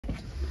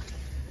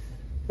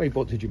Wade,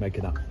 what did you make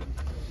of that?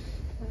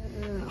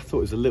 I thought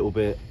it was a little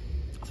bit.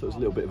 I thought it was a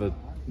little bit of a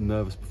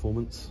nervous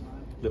performance,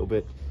 a little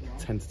bit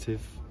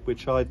tentative,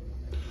 which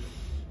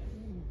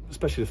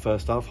especially the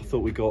first half, I thought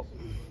we got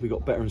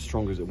better and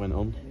stronger as it went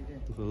on.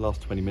 For the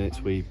last 20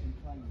 minutes, we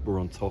were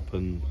on top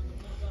and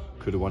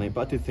could have won it,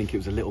 but I did think it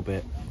was a little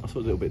bit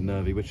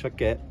nervy, which I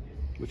get,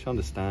 which I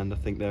understand. I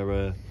think they're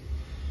a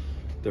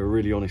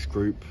really honest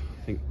group.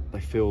 I think they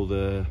feel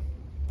they're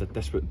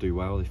desperate to do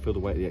well. They feel the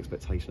weight of the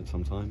expectation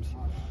sometimes.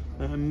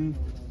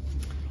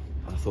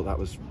 I thought that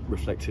was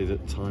reflected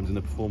at times in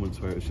the performance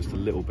where it was just a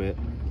little bit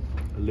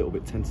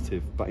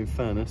tentative. But in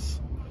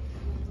fairness,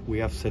 we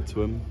have said to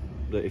them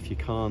that if you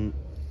can't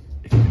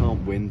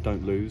win,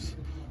 don't lose.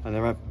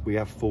 And we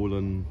have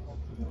fallen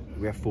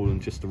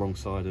just the wrong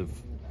side of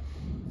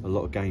a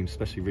lot of games,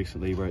 especially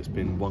recently where it's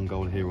been one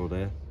goal here or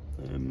there.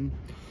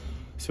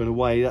 So in a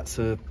way, that's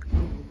a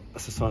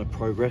sign of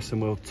progress,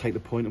 and we'll take the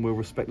point and we'll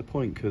respect the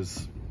point,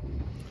 because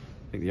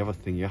I think the other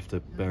thing you have to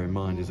bear in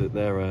mind is that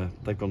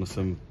they've gone to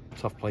some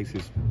tough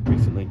places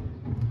recently,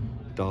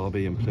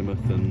 Derby and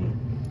Plymouth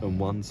and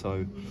won.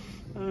 So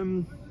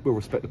we'll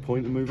respect the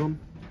point and move on.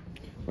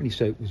 When you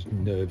say it was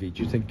nervy,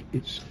 do you think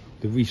it's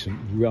the recent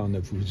run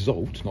of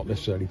results, not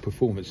necessarily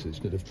performances,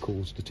 that have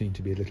caused the team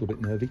to be a little bit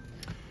nervy?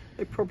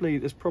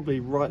 There's probably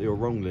rightly or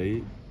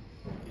wrongly,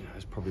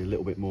 there's probably a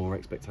little bit more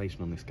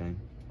expectation on this game,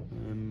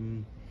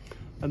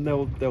 and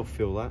they'll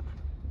feel that.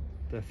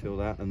 They'll feel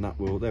that, and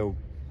they'll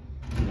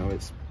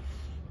it's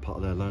part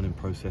of their learning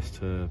process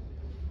to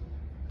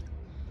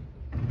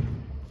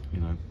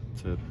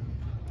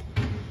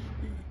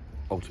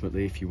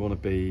ultimately, if you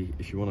want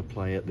to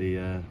play at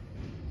the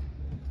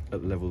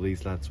level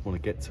these lads want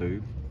to get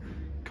to,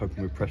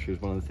 coping with pressure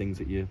is one of the things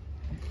that you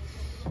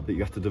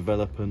have to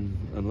develop and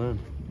learn.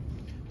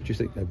 Do you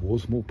think there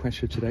was more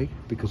pressure today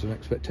because of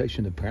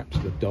expectation than perhaps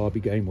the Derby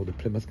game or the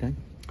Plymouth game?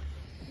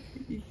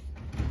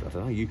 I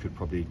don't know. You could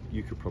probably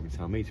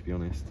tell me, to be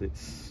honest.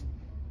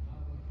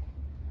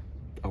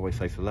 I always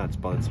say to the lads,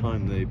 by the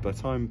time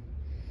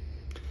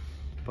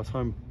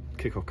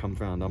kickoff comes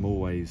round, I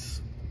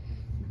always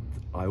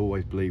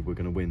believe we're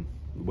going to win.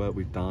 The work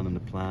we've done and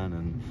the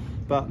plan,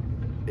 but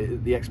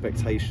the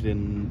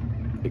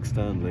expectation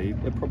externally,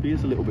 there probably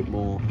is a little bit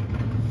more.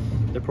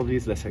 There probably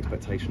is less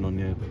expectation on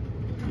your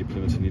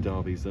Plymouth and your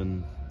Derbies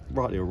than,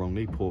 rightly or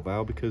wrongly, Port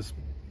Vale, because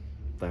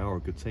they are a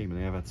good team and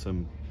they have had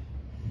some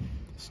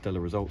stellar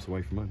results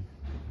away from home.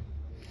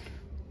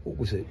 What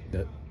was it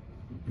that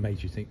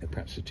made you think that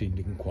perhaps the team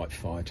didn't quite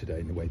fire today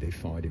in the way they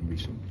fired in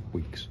recent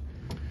weeks?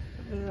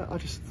 I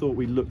just thought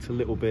we looked a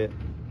little bit.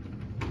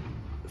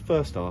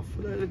 First half,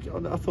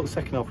 I thought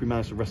second half we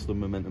managed to wrestle the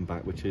momentum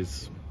back, which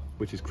is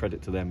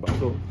credit to them. But I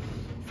thought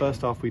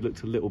first half we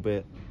looked a little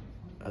bit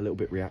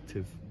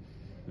reactive,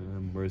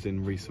 whereas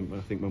in recent,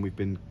 I think when we've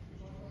been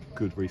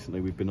good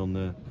recently, we've been on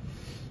the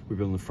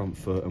front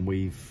foot, and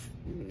we've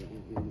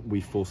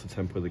forced the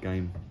tempo of the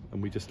game,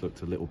 and we just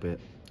looked a little bit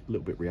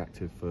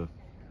reactive for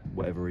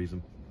whatever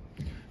reason.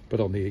 But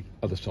on the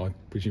other side,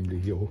 presumably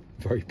you're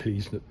very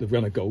pleased that the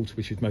run of goals,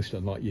 which is most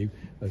unlike you,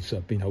 has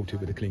been halted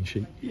with a clean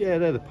sheet. Yeah,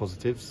 they're the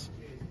positives.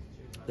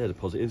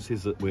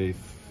 Is that we've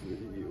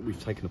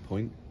taken a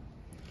point,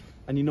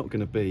 and you aren't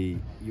going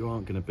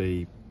to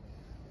be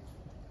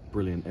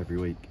brilliant every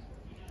week.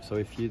 So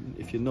if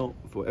you're not,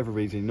 for whatever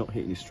reason, you're not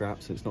hitting your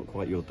straps and it's not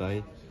quite your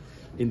day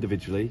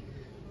individually,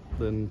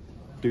 then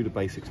do the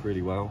basics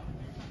really well,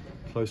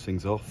 close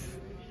things off,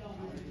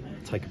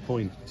 take a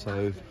point.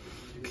 So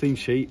clean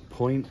sheet,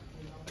 point,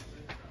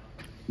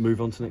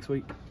 move on to next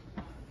week.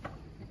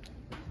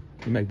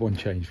 You made one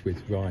change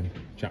with Ryan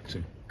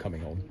Jackson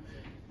coming on.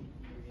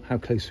 How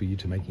close were you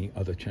to making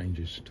other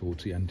changes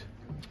towards the end?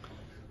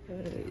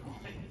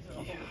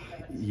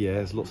 Yeah,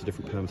 there's lots of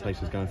different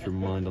permutations going through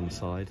my mind on the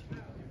side.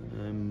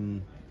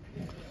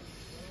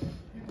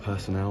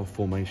 Personnel,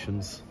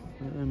 formations.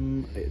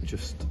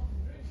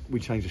 We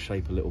changed the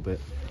shape a little bit.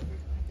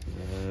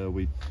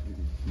 We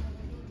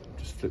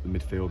just flipped the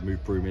midfield,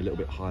 moved Broomy a little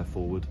bit higher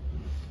forward.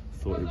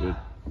 Thought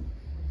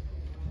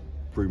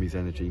Broomy's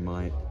energy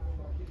might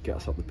get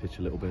us up the pitch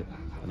a little bit,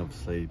 and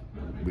obviously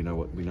we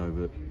know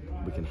that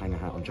we can hang a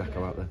hat on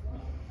Jacko out there.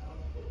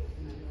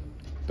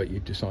 But you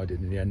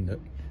decided in the end that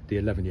the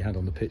 11 you had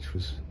on the pitch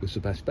was the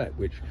best bet,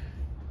 which,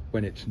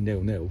 when it's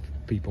 0-0,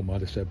 people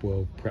might have said,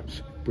 well,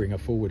 perhaps bring a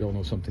forward on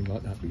or something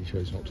like that, but you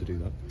chose not to do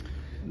that.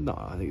 No,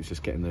 I think it's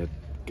just getting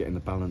the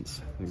balance.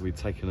 I think if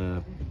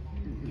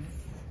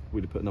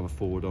we'd have put another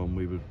forward on,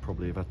 we would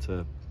probably have had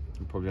to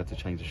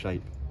change the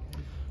shape.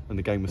 And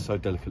the game was so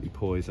delicately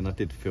poised, and I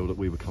did feel that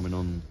we were coming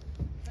on.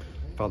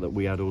 Felt that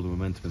we had all the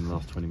momentum in the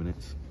last 20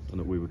 minutes, and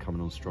that we were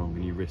coming on strong.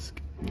 And you risk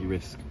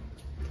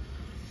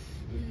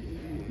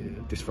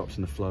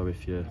disrupting the flow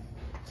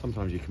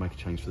sometimes you can make a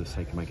change for the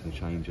sake of making a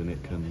change, and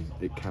it can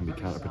be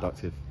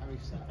counterproductive.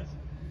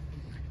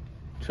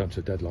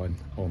 Transfer deadline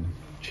on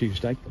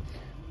Tuesday.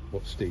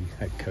 What's the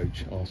head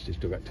coach asked his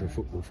director of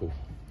football for?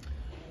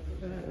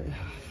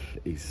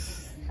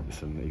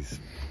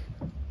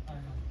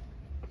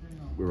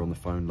 We were on the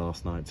phone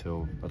last night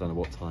till I don't know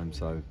what time,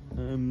 so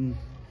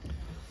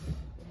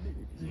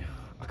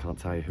I can't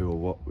tell you who or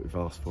what we've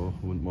asked for.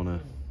 I wouldn't want to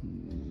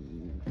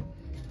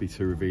be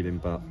too revealing,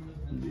 but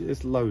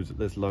there's loads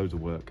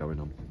of work going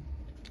on.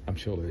 I'm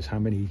sure there is. How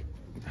many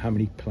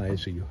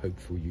players are you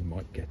hopeful you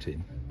might get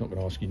in? Not going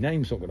to ask you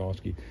names, not going to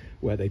ask you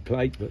where they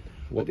played, but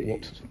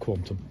what's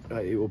quantum?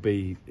 It'll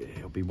be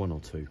one or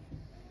two.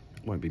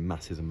 It won't be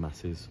masses and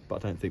masses,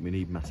 but I don't think we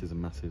need masses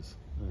and masses.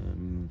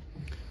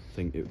 I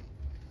think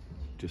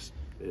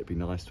it'd be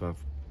nice to have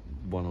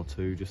one or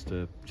two just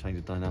to change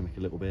the dynamic a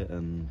little bit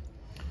and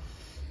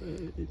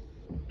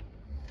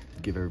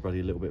give everybody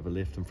a little bit of a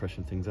lift and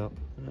freshen things up.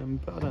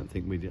 But I don't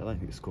think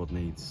the squad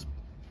needs.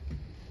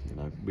 You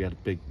know, we had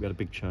a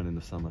big churn in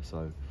the summer,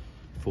 so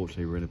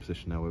fortunately we're in a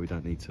position now where we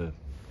don't need to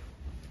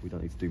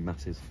do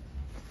masses.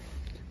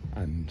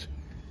 And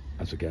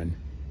as again,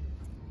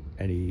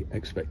 any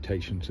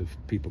expectations of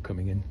people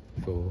coming in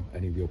for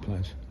any of your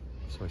players?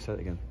 Sorry, say it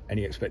again.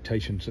 Any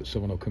expectations that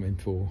someone will come in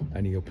for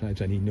any of your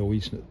players? Any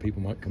noise that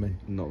people might come in?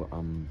 Not that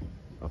I'm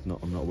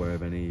not aware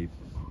of any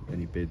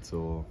bids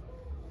or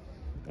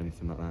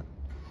anything like that.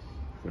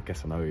 I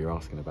guess I know who you're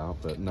asking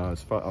about, but no,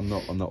 I'm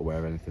not aware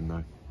of anything,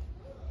 no.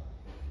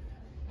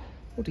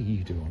 What do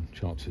you do on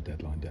Transfer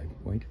Deadline Day,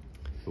 Wade?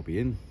 We'll be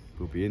in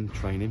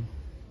training.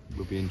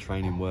 We'll be in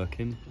training,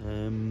 working.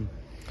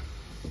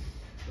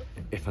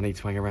 If I need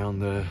to hang around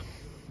the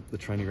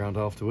training ground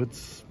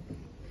afterwards,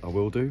 I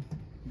will do,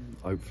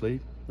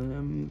 hopefully.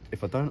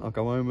 If I don't, I'll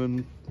go home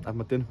and have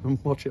my dinner and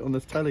watch it on the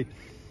telly. Do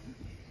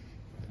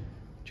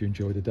you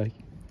enjoy the day?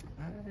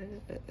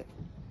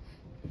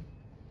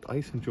 I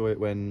used to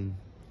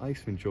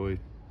enjoy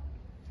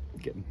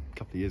getting a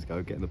couple of years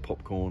ago, getting the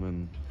popcorn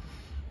and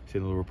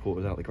seeing all the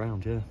reporters out the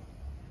ground, yeah.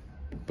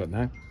 But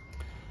now?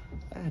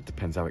 It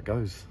depends how it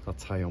goes. I'll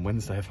tell you on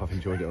Wednesday if I've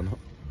enjoyed it or not.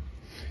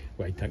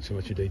 Wade, thanks so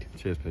much indeed.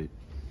 Cheers, Pete.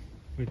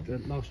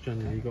 Last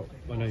January,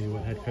 I know you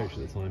weren't head coach at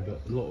the time,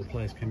 but a lot of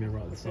players came in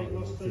right at the start of the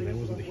month, and there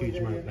wasn't a huge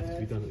amount left to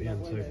be done at the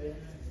end. So, you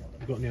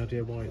got any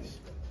idea why it's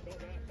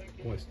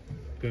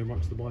going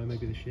right to the wire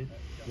maybe this year?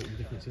 What the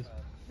difference is?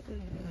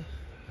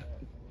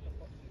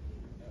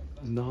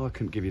 No, I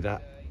couldn't give you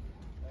that.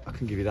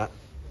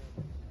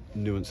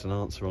 Nuance and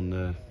answer on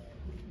the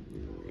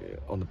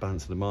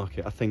balance of the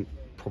market. I think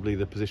probably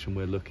the position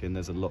we're looking,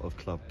 there's a lot of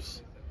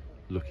clubs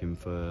looking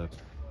for.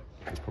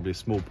 There's probably a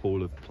small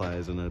pool of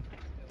players and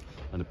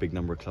a big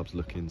number of clubs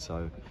looking.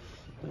 So,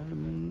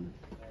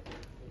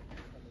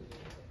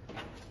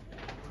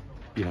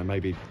 you know,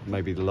 maybe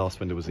the last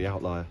window was the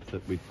outlier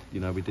that we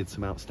did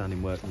some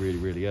outstanding work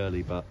really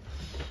early, but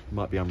it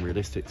might be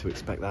unrealistic to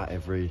expect that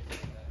every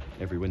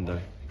window.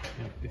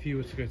 Yeah. If you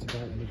were to go to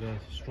Bolton with a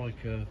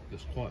striker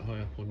that's quite high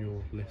up on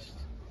your list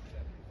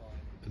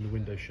and the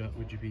window shut,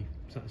 would you be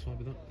satisfied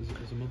with that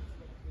as a month?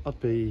 I'd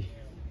be.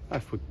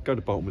 If we go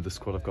to Bolton with the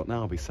squad I've got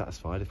now, I'll be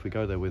satisfied. If we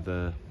go there with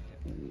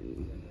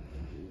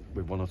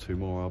one or two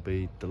more, I'll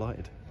be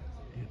delighted.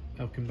 Yeah.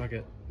 Elkin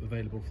Baggett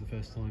available for the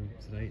first time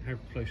today. How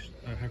close?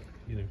 How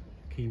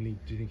keenly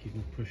do you think you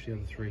can push the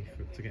other three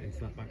to get into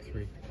that back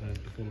three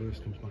before Lewis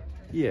comes back?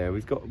 Yeah,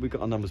 we've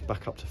got our numbers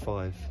back up to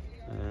 5,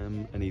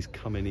 and he's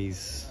coming.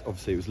 He's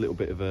obviously, it was a little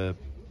bit of a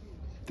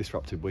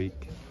disrupted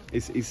week.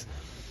 He's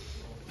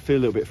feel a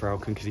little bit for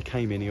Elkin because he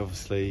came in. He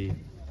obviously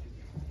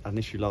had an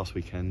issue last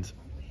weekend,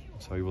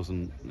 so he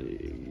wasn't.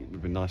 It would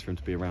have been nice for him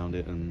to be around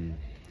it and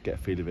get a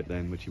feel of it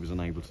then, which he was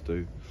unable to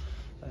do.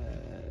 A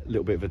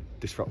little bit of a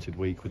disrupted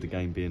week with the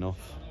game being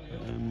off,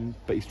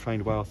 but he's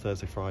trained well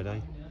Thursday,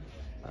 Friday,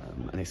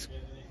 and it's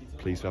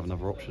pleased to have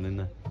another option in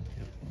there.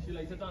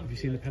 Yep. Have you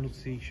seen the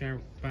penalty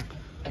shout back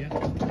yet?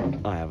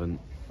 I haven't.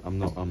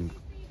 I'm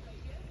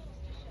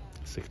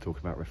sick of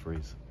talking about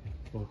referees.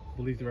 Well,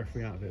 we'll leave the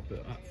referee out of it, but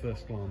at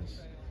first glance,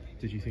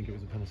 did you think it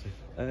was a penalty?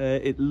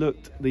 It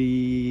looked.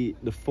 The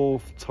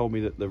fourth told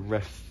me that the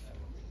ref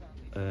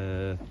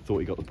thought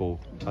he got the ball.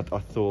 I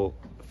thought,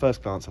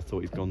 first glance, I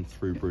thought he's gone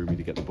through Broomy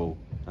to get the ball,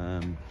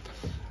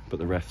 but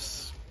the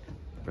refs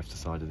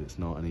decided it's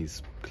not, and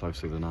he's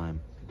closer than I am.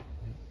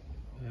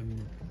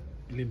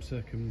 Liam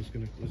Sercombe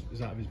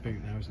is out of his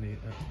boot now, isn't he?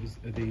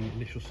 Are the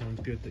initial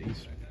signs good that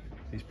he's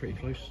pretty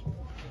close?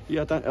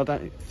 Yeah, I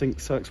don't think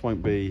Circs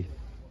won't be.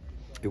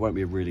 It won't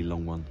be a really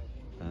long one.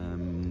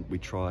 We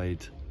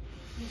tried.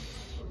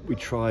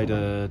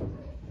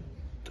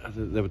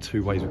 There were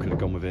 2 ways we could have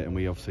gone with it, and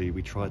we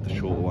tried the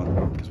shorter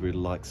one because we'd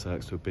like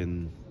Circs to have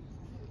been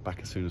back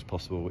as soon as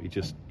possible. He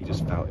just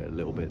felt it a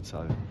little bit,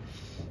 so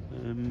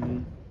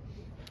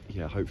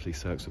yeah, hopefully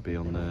Circs will be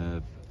on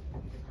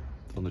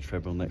the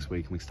treadmill next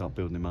week and we start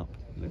building him up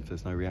if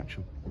there's no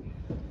reaction.